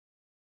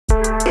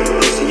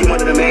So you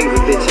one of them angry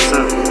bitches,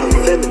 huh?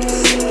 A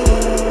feminist.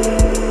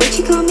 What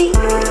you call me?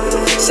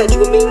 Said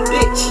you a mean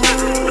bitch.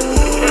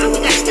 We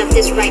gotta stop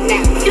this right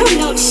now. You don't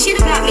know shit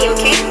about me,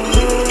 okay?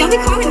 Don't be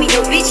calling me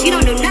no bitch. You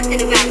don't know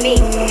nothing about me.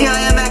 Here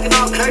I am acting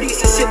all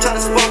courteous and shit, trying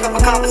to spark up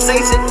a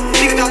conversation.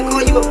 Nigga gotta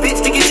call you a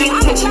bitch to get your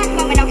I'm a black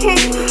woman, okay?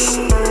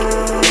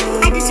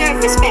 I deserve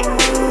respect.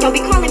 Don't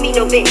be calling me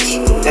no bitch.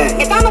 Hey.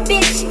 If I'm a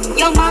bitch,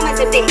 your mama's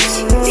a bitch.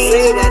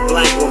 Say that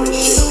black woman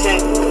shit, okay?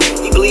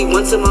 You believe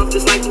once a month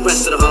just like the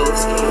rest of the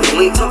hoes. And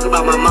we ain't talking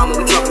about my mama,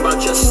 we talking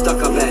about your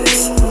stuck-up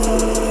ass.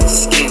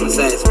 Scammers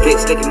ass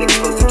bitch, thinking niggas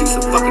supposed to do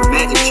some fucking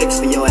magic tricks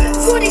for your ass.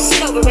 Pull this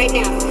shit over right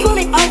now. Pull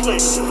it over.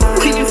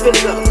 Can you feel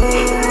it up?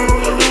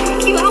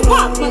 You out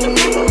walk,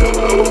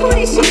 motherfucker. Pull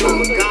this shit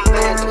over. God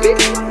ass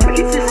bitch.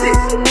 Get this shit.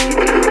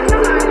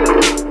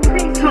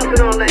 Ain't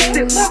talking all that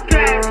shit. Fuck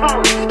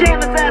asshole.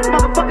 Scandalous ass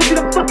motherfucker. You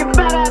the fucking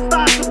fat ass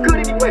thighs so good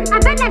anyway. I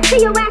bet not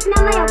see your ass in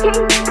LA, okay?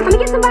 I'm gonna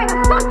get somebody to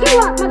fuck you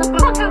up,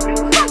 motherfucker.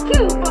 Fuck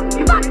you.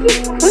 Fuck you.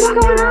 What's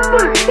going on?